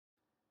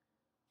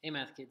Hey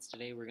math kids,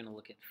 today we're going to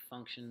look at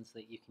functions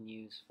that you can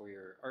use for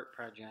your art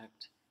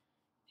project,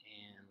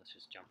 and let's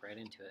just jump right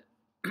into it.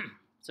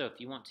 So if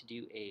you want to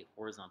do a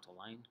horizontal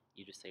line,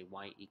 you just say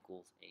y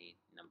equals a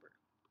number.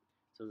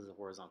 So this is a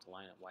horizontal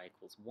line at y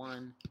equals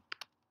 1,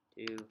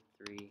 2,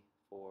 3,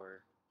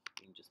 4.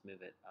 You can just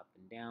move it up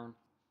and down.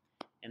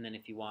 And then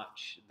if you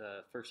watch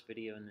the first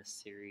video in this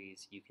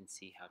series, you can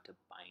see how to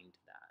bind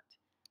that.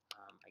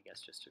 I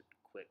guess just a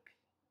quick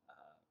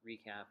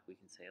recap, we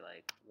can say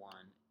like 1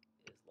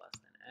 is less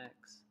than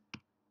x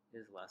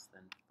is less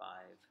than 5,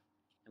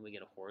 and we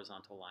get a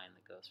horizontal line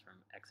that goes from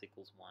x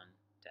equals 1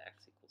 to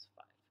x equals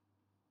 5.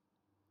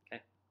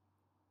 Okay?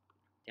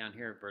 Down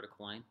here, a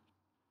vertical line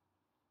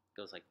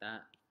goes like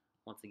that.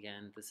 Once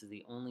again, this is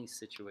the only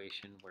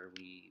situation where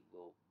we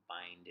will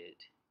bind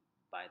it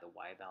by the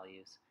y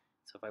values.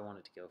 So if I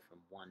wanted to go from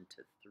 1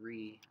 to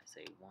 3, I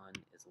say 1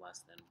 is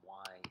less than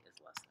y is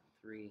less than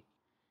 3.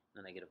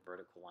 And then I get a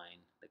vertical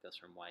line that goes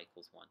from y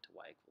equals 1 to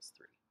y equals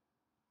 3.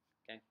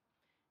 Okay?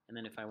 And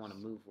then if I want to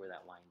move where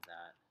that line's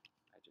at,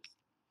 I just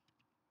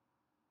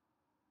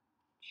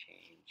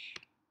change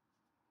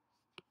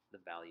the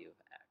value of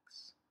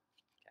x.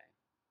 Okay?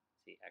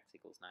 See, x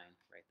equals 9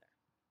 right there.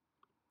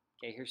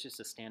 Okay, here's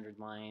just a standard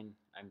line.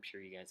 I'm sure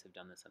you guys have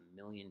done this a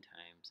million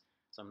times,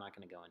 so I'm not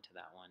going to go into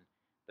that one.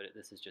 But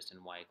this is just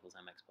in y equals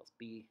mx plus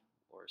b,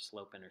 or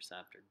slope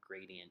intercept, or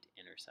gradient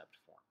intercept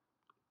form.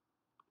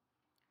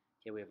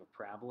 Okay, we have a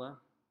parabola.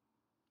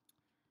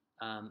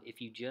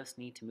 If you just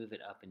need to move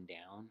it up and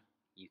down,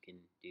 you can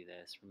do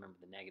this. Remember,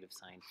 the negative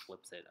sign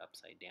flips it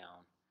upside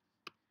down.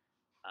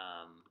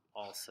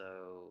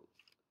 Also,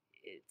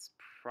 it's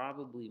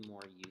probably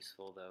more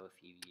useful, though,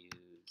 if you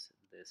use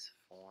this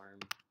form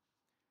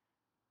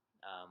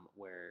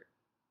where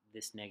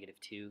this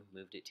 -2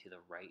 moved it to the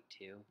right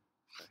 2.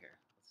 So here,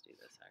 let's do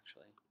this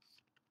actually.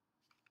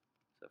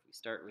 So if we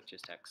start with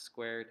just x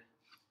squared,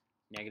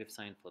 negative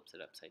sign flips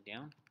it upside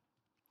down.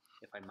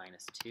 If I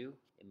minus 2,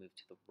 it moved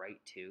to the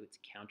right 2. It's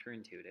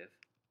counterintuitive.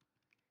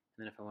 And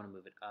then if I want to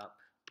move it up,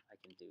 I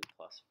can do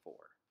plus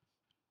 4.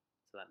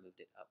 So that moved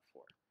it up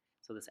 4.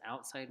 So this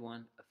outside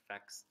one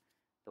affects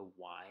the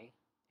y,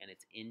 and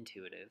it's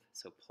intuitive.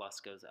 So plus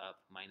goes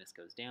up, minus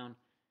goes down.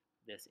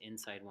 This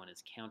inside one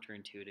is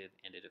counterintuitive,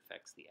 and it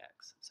affects the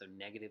x. So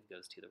negative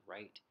goes to the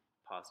right,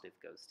 positive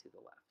goes to the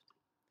left.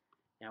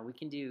 Now we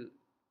can do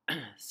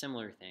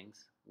similar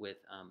things with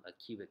a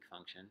cubic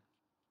function.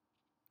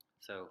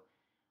 So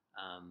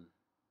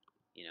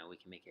we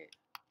can make it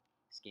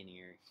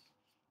skinnier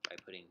by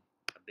putting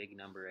a big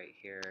number right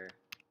here,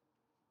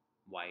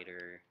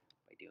 wider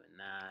by doing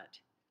that.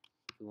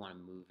 If we want to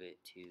move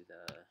it to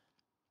the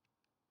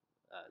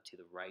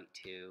right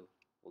 2,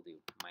 we'll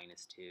do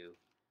minus 2.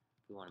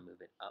 If we want to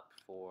move it up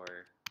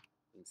 4,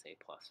 we can say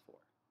plus 4.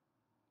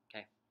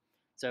 Okay,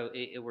 so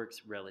it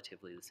works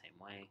relatively the same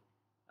way.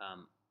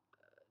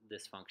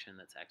 This function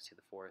that's x to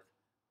the 4th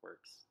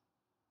works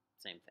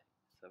same thing.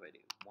 So if I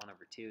do 1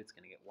 over 2, it's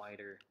going to get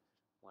wider.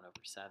 1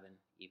 over 7,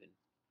 even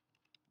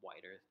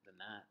wider than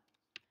that.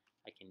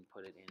 I can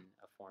put it in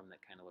a form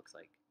that kind of looks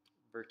like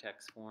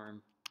vertex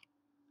form.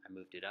 I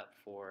moved it up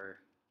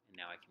 4, and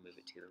now I can move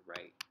it to the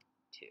right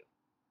 2.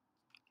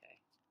 Okay,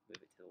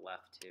 move it to the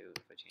left 2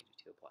 if I change it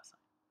to a plus sign.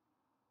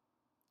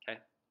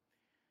 Okay.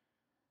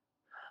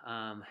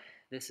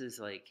 This is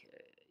like,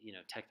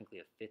 technically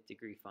a 5th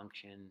degree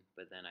function,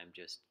 but then I'm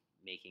just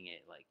making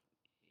it like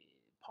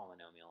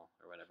polynomial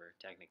or whatever.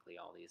 Technically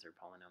all these are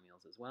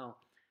polynomials as well,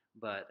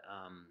 but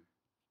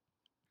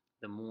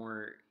the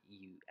more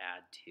you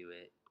add to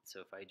it, so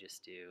if I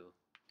just do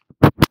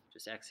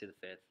just x to the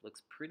 5th,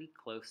 looks pretty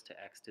close to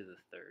x to the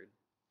 3rd,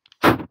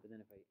 but then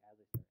if I start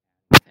adding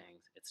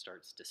things, it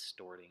starts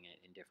distorting it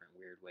in different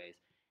weird ways,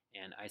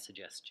 and I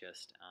suggest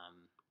just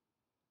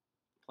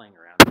playing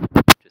around with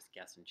it, just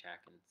guess and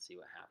check and see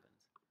what happens.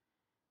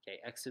 Okay,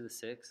 x to the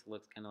 6th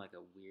looks kind of like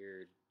a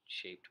weird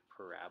shaped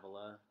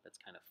parabola that's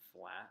kind of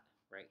flat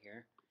right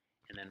here.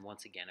 And then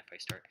once again, if I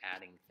start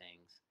adding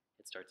things,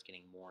 it starts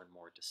getting more and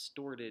more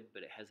distorted,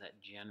 but it has that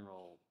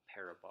general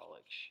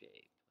parabolic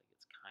shape. Like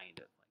it's kind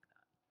of like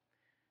that.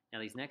 Now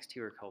these next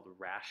two are called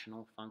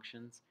rational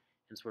functions.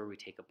 And it's where we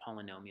take a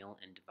polynomial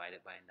and divide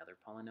it by another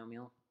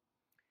polynomial.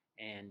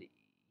 And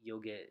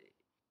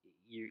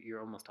you're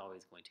almost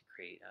always going to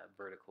create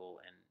vertical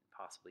and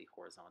possibly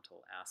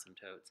horizontal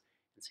asymptotes.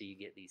 And so you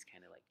get these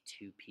kind of like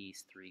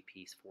 2-piece,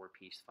 3-piece,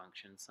 4-piece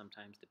functions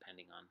sometimes,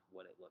 depending on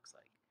what it looks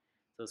like.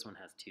 So this one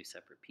has 2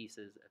 separate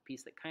pieces, a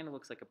piece that kind of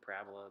looks like a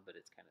parabola, but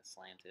it's kind of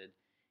slanted,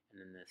 and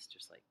then this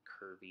just like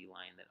curvy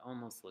line that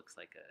almost looks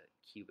like a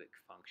cubic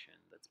function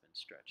that's been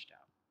stretched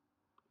out.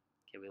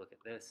 Okay, we look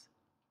at this.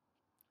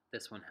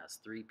 This one has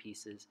 3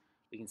 pieces.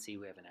 We can see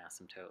we have an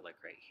asymptote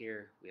like right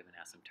here. We have an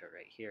asymptote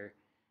right here.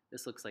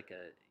 This looks like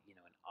an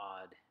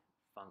odd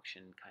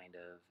function kind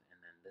of,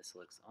 and then this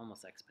looks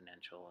almost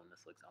exponential, and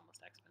this looks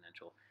almost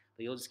exponential.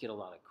 But you'll just get a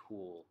lot of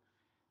cool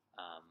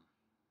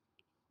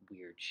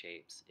weird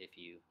shapes if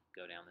you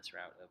go down this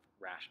route of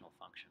rational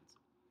functions.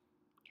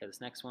 Okay, this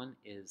next one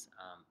is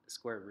a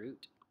square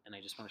root, and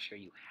I just want to show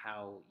you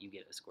how you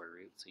get a square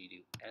root. So you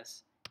do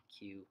s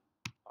Q,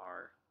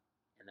 R,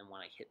 and then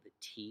when I hit the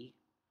T,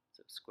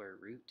 so square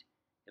root,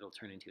 it'll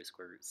turn into a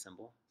square root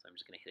symbol. So I'm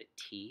just going to hit a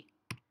T,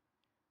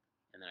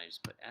 and then I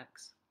just put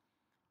X,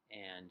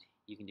 and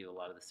you can do a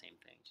lot of the same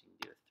things. You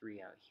can do a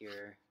 3 out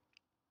here,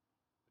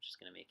 which is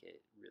going to make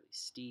it really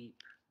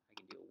steep. I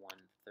can do a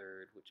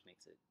 1/3, which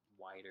makes it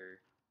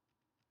wider.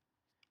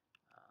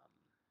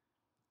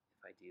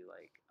 If I do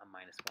like a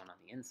 -1 on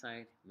the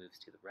inside, it moves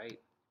to the right.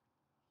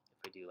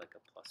 If I do like a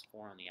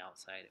 +4 on the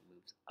outside, it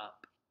moves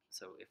up.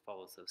 So it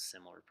follows those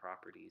similar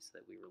properties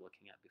that we were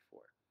looking at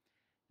before.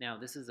 Now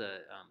this is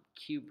a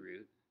cube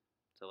root,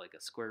 so like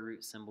a square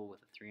root symbol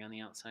with a 3 on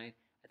the outside.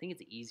 I think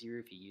it's easier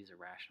if you use a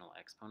rational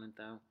exponent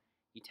though.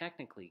 You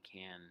technically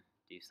can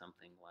do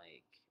something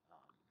like,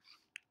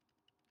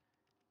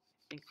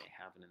 I think they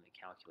have it in the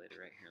calculator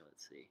right here,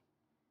 let's see.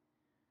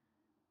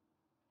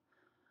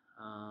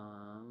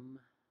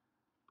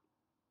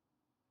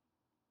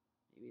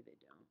 Maybe they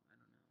don't, I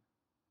don't know.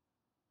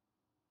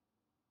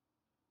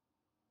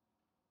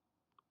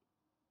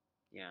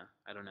 Yeah,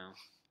 I don't know.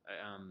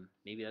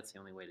 Maybe that's the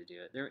only way to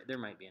do it. There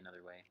might be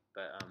another way,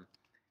 but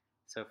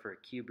so for a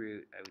cube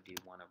root, I would do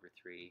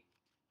 1/3,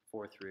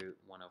 4th root,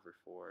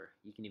 1/4.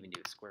 You can even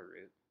do a square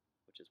root,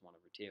 which is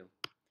 1/2.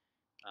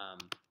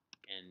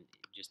 And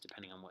just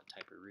depending on what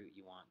type of root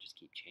you want, just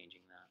keep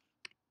changing that.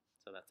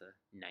 So that's a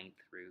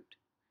 9th root.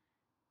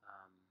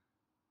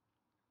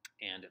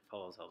 And it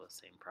follows all those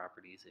same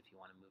properties if you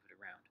want to move it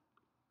around.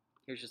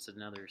 Here's just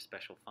another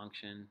special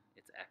function.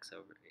 It's x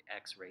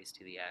raised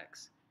to the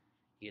x.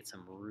 You get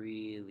some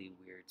really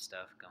weird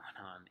stuff going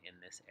on in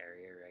this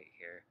area right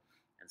here,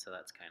 and so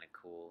that's kind of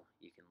cool.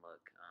 You can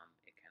look,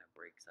 it kind of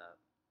breaks up.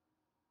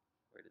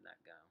 Where did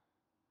that go?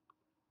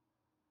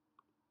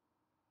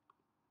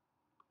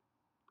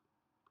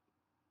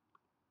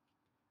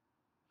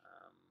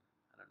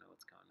 I don't know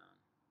what's going on.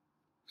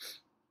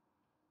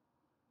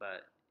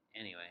 But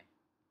anyway,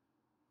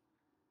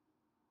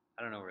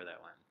 I don't know where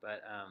that went.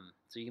 But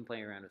so you can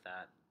play around with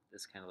that.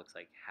 This kind of looks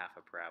like half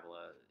a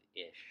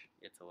parabola-ish.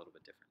 It's a little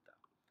bit different though.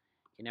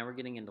 Okay, now we're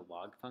getting into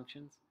log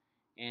functions.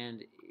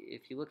 And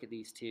if you look at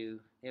these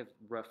two, they have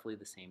roughly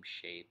the same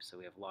shape. So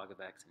we have log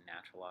of x and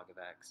natural log of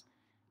x.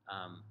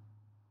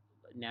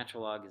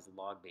 Natural log is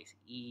log base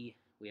e.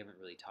 We haven't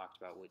really talked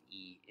about what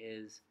e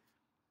is.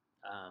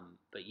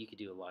 But you could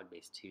do a log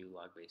base 2,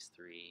 log base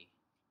 3,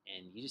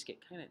 and you just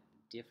get kind of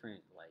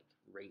different like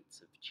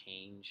rates of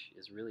change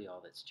is really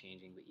all that's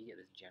changing, but you get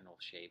this general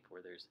shape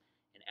where there's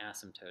an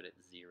asymptote at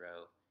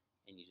 0,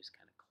 and you just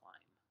kind of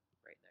climb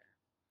right there.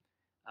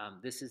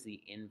 This is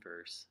the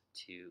inverse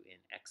to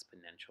an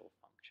exponential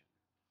function.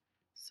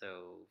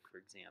 So, for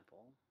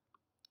example,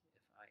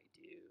 if I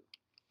do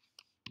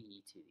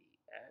e to the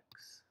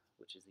x,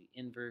 which is the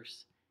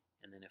inverse,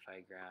 and then if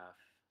I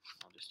graph,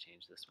 I'll just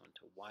change this one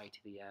to y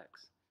to the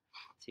x.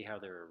 See how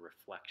they're a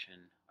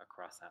reflection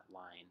across that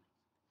line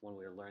when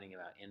we were learning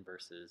about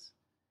inverses.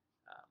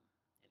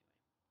 Anyway,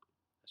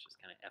 that's just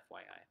kind of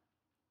FYI.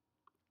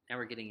 Now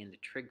we're getting into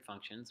trig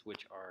functions,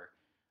 which are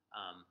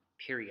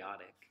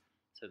periodic,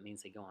 so it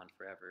means they go on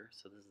forever.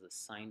 So this is a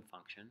sine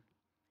function.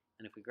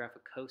 And if we graph a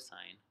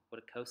cosine,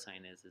 what a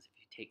cosine is if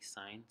you take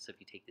sine, so if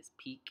you take this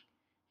peak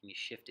and you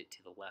shift it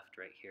to the left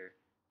right here,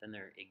 then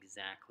they're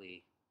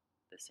exactly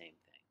the same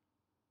thing.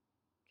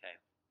 Okay.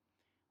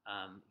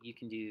 You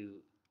can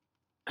do,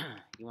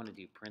 you want to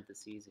do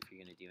parentheses if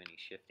you're going to do any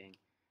shifting.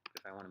 But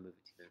if I want to move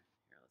it to the,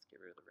 here, let's get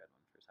rid of the red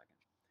one for a second.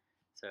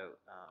 So,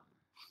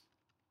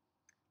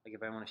 like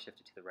if I want to shift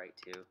it to the right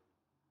 2,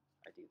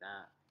 I do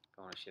that. If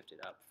I want to shift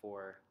it up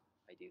 4,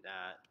 I do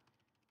that.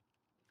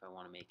 If I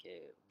want to make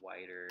it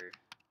wider,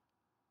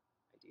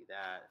 I do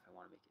that. If I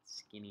want to make it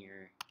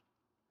skinnier,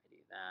 I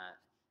do that.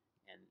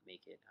 And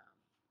make it,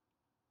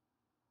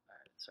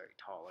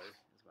 taller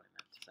is what I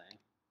meant to say.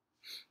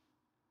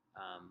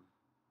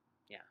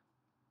 Yeah,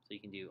 so you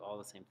can do all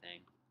the same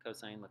thing.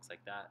 Cosine looks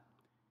like that.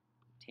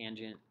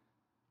 Tangent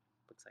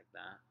looks like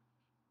that.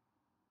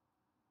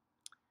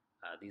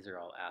 These are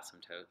all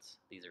asymptotes.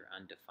 These are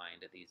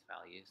undefined at these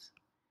values.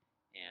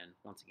 And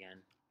once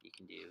again, you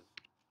can do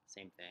the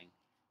same thing.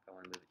 If I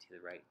want to move it to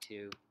the right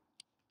 2,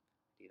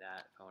 do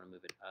that. If I want to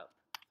move it up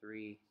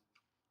 3,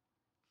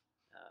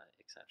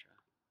 etc.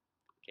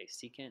 Okay,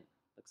 secant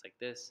looks like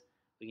this.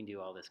 We can do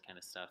all this kind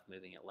of stuff,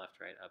 moving it left,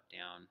 right, up,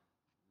 down,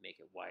 make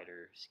it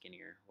wider,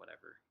 skinnier,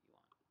 whatever you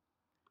want.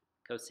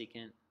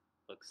 Cosecant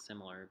looks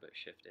similar but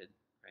shifted,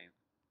 right?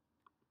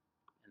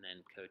 And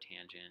then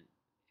cotangent,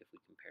 if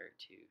we compare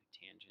it to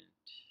tangent,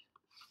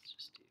 let's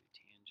just do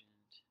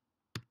tangent,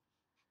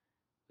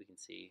 we can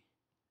see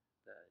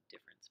the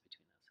difference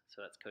between those.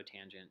 So that's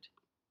cotangent,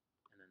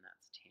 and then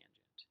that's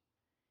tangent.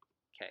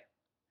 Okay,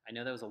 I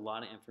know that was a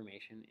lot of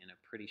information in a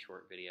pretty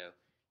short video,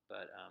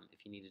 but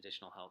if you need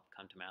additional help,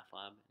 come to Math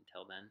Lab.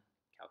 Until then,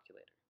 calculator.